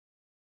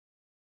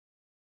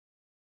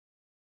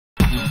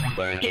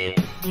Work it,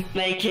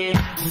 make it,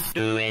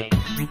 do it,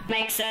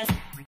 makes us.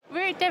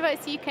 We're at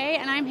Devoxx UK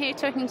and I'm here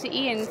talking to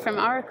Ian from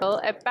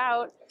Oracle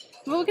about,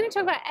 well, we're going to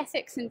talk about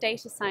ethics and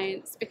data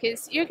science,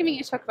 because you're giving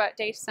a talk about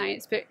data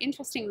science, but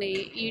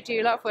interestingly you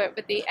do a lot of work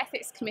with the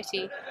ethics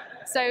committee.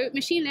 So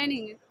machine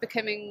learning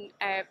becoming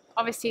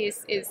obviously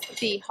is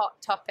the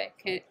hot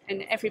topic,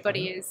 and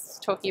everybody is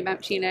talking about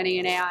machine learning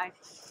and AI.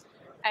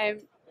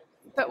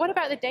 But what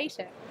about the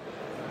data?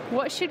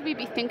 What should we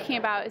be thinking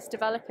about as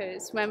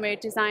developers when we're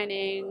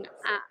designing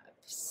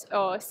apps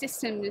or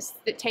systems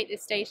that take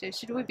this data?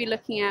 Should we be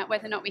looking at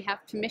whether or not we have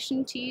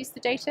permission to use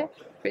the data,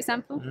 for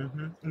example?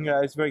 Mm-hmm.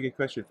 Yeah, it's a very good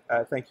question.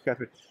 Thank you,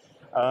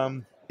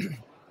 Catherine.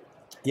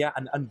 Yeah,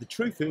 and the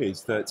truth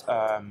is that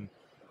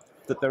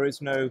that there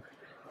is no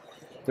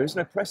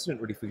precedent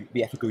really for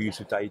the ethical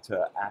use of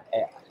data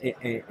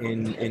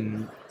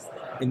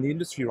in the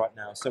industry right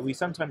now. So we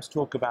sometimes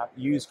talk about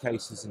use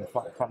cases and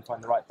trying to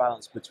find the right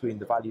balance between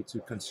the value to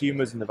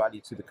consumers and the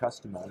value to the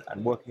customer,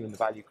 and working in the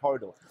value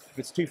corridor. If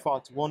it's too far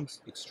to one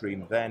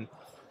extreme, then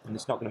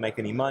it's not going to make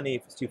any money.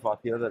 If it's too far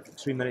to the other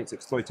extreme, then it's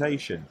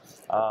exploitation.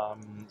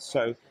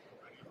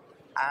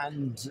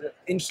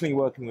 Interestingly,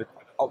 working with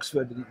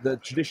Oxford, the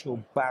traditional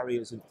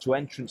barriers to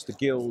entrance to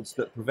guilds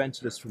that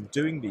prevented us from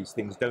doing these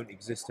things don't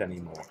exist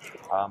anymore.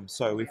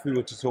 So if we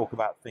were to talk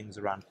about things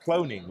around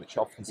cloning, which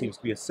often seems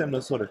to be a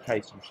similar sort of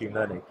case to machine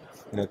learning,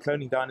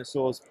 cloning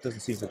dinosaurs doesn't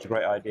seem such a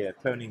great idea.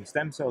 Cloning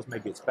stem cells,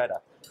 maybe it's better.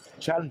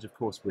 The challenge, of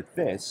course, with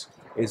this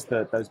is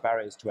that those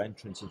barriers to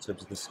entrance in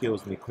terms of the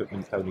skills and the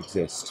equipment don't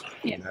exist.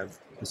 Yeah.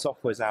 The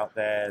software's out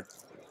there,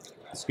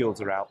 the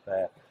skills are out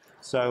there.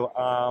 So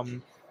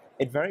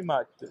it very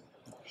much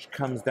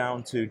comes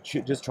down to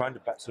just trying to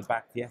sort of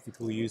back the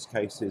ethical use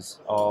cases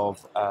of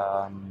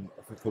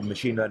for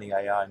machine learning,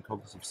 AI, and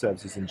cognitive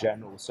services in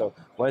general. So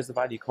where's the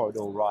value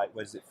corridor right?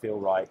 Where does it feel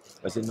right?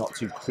 Where's it not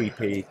too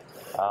creepy?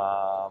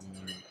 All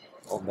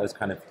those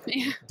kind of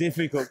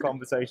difficult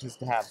conversations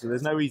to have. So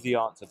there's no easy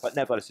answer, but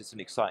nevertheless, it's an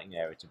exciting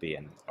area to be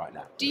in right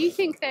now. Do you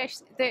think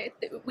that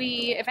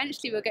we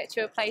eventually will get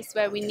to a place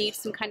where we need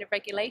some kind of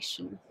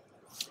regulation?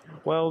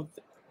 Well,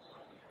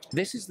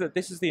 this is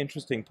the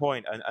interesting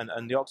point,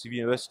 and the Oxford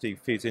University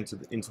feeds into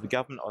the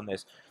government on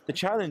this. The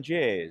challenge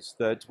is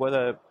that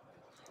whether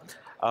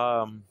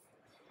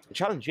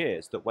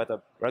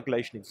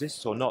regulation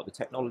exists or not, the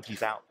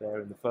technology's out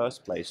there in the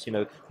first place.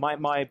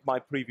 My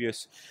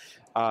previous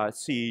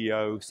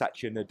CEO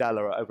Satya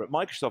Nadella over at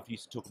Microsoft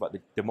used to talk about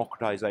the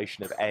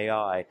democratization of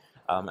AI.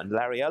 And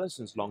Larry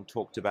Ellison's long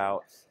talked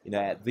about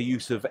the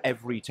use of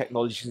every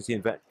technology since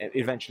the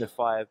invention of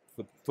fire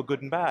for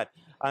good and bad.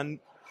 And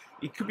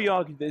it could be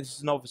argued that this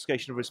is an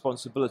obfuscation of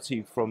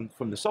responsibility from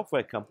the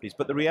software companies,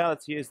 but the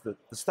reality is that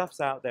the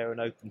stuff's out there in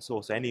open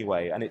source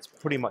anyway, and it's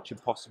pretty much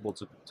impossible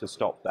to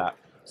stop that.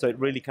 So it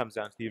really comes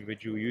down to the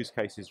individual use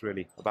cases,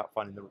 really, about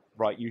finding the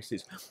right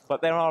uses.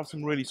 But there are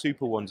some really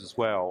super ones as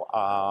well.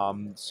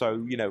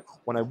 So,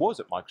 when I was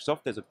at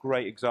Microsoft, there's a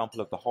great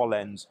example of the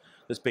HoloLens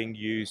that's being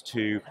used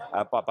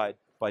by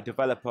a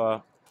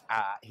developer.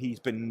 He's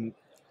been,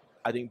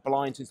 I think,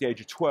 blind since the age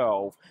of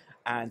 12.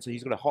 And so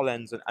he's got a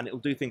HoloLens, and it'll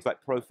do things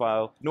like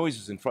profile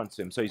noises in front of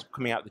him. So he's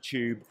coming out the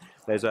tube.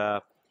 There's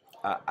a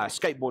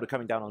skateboarder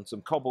coming down on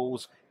some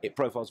cobbles. It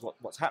profiles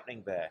what's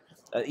happening there.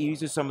 He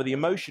uses some of the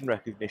emotion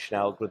recognition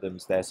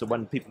algorithms there. So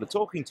when people are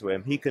talking to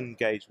him, he can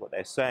gauge what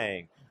they're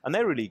saying. And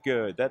they're really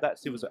good.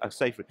 That's a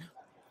safer.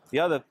 The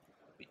other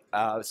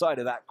side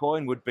of that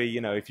coin would be,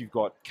 if you've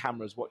got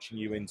cameras watching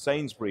you in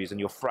Sainsbury's and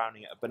you're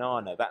frowning at a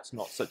banana, that's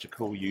not such a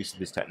cool use of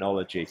this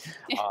technology.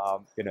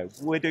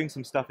 We're doing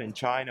some stuff in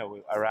China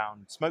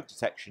around smoke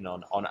detection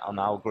on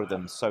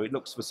algorithms, so it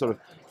looks for sort of,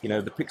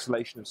 the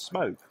pixelation of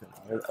smoke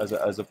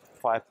as a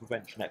fire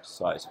prevention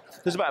exercise.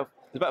 So it's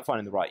about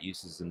finding the right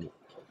uses, and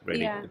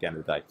really, at the end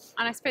of the day.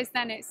 And I suppose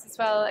then it's as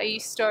well, are you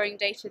storing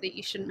data that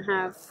you shouldn't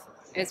have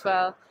as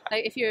well?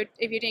 Like if you're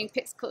doing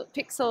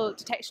pixel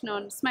detection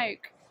on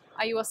smoke,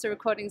 are you also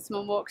recording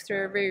someone walk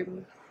through a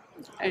room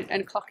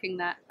and clocking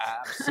that?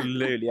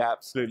 Absolutely,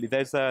 absolutely.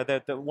 There's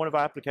one of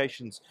our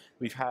applications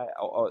we've had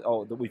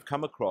or that we've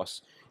come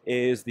across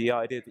is the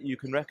idea that you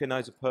can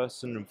recognize a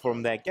person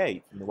from their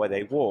gait and the way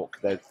they walk.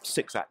 There are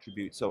 6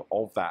 attributes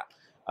of that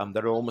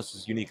that are almost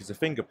as unique as a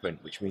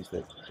fingerprint, which means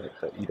that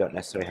you don't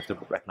necessarily have to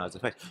recognize the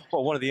face.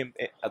 Well, one of the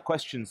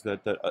questions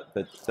that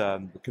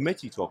the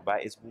committee talk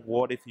about is,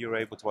 what if you're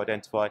able to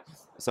identify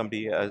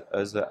somebody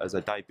as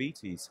a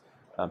diabetes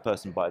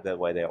person by the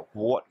way they are?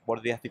 What are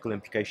the ethical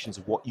implications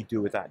of what you do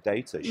with that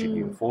data? Should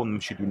you inform them?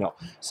 Should you not?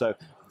 So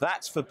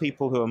that's for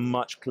people who are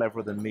much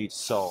cleverer than me to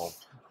solve.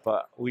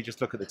 But we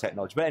just look at the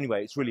technology. But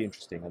anyway, it's really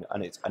interesting,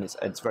 and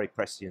it's very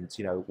prescient.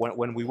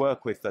 When we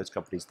work with those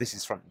companies, this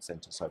is front and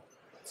center. So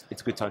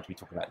it's a good time to be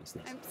talking about these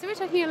things. So we're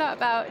talking a lot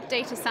about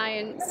data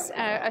science.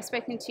 I've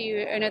spoken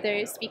to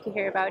another speaker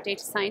here about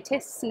data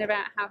scientists and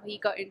about how he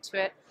got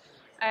into it.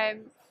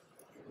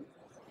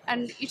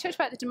 And you talked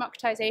about the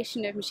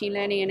democratization of machine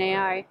learning and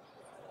AI.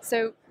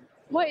 So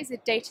what is a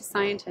data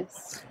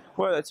scientist?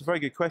 Well, that's a very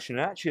good question.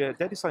 Actually, a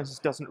data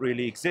scientist doesn't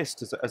really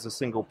exist as a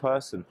single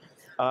person.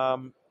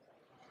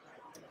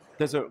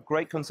 there's a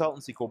great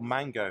consultancy called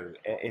Mango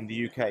in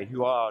the UK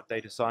who are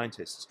data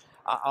scientists.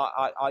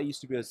 I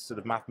used to be a sort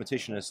of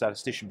mathematician and a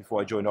statistician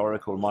before I joined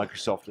Oracle and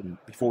Microsoft, and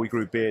before we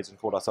grew beards and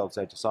called ourselves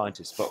data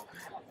scientists. But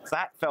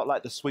that felt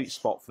like the sweet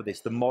spot for this,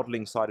 the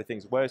modeling side of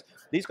things. Whereas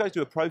these guys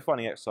do a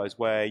profiling exercise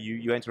where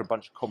you enter a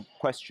bunch of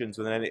questions,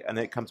 and then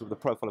it comes up with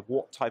a profile of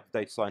what type of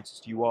data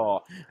scientist you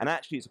are. And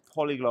actually, it's a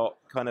polyglot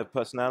kind of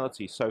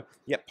personality. So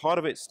yeah, part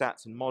of it's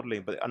stats and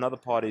modeling, but another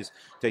part is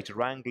data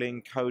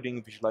wrangling,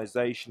 coding,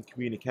 visualization,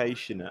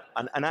 communication,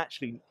 and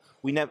actually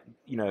we never,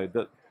 you know,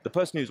 the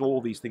person who's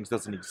all these things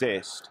doesn't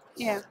exist.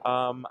 Yeah.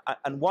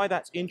 And why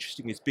that's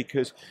interesting is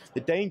because the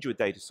danger with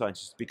data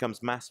science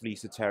becomes massively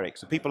esoteric.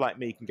 So people like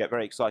me can get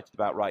very excited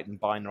about writing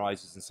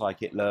binarizers and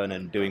scikit-learn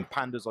and doing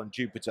pandas on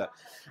Jupyter.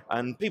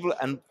 And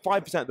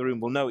 5% of the room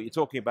will know what you're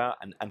talking about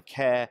and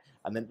care,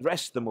 and then the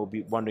rest of them will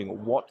be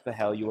wondering what the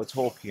hell you were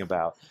talking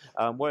about.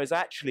 Whereas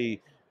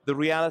actually, the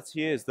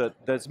reality is that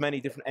there's many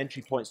different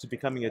entry points to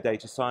becoming a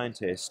data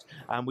scientist,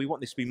 and we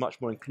want this to be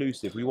much more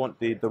inclusive. We want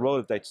the role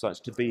of data science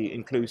to be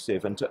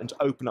inclusive and to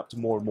open up to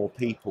more and more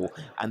people,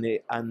 and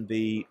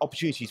the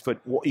opportunities for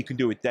what you can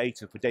do with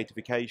data, for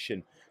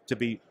datafication, to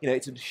be, you know,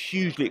 it's a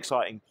hugely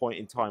exciting point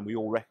in time. We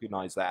all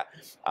recognize that,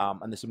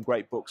 and there's some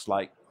great books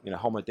like, you know,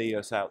 Homo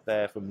Deus out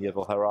there from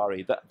Yuval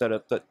Harari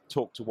that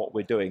talk to what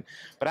we're doing.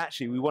 But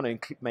actually, we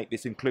want to make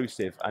this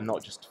inclusive and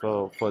not just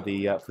for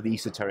the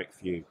esoteric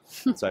few.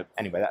 So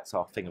anyway, that's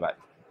our thing about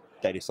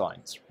data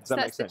science. Does that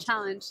make sense? That's the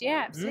challenge.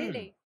 Yeah,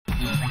 absolutely.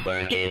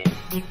 Work it,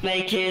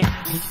 make it,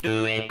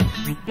 do it,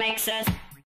 makes us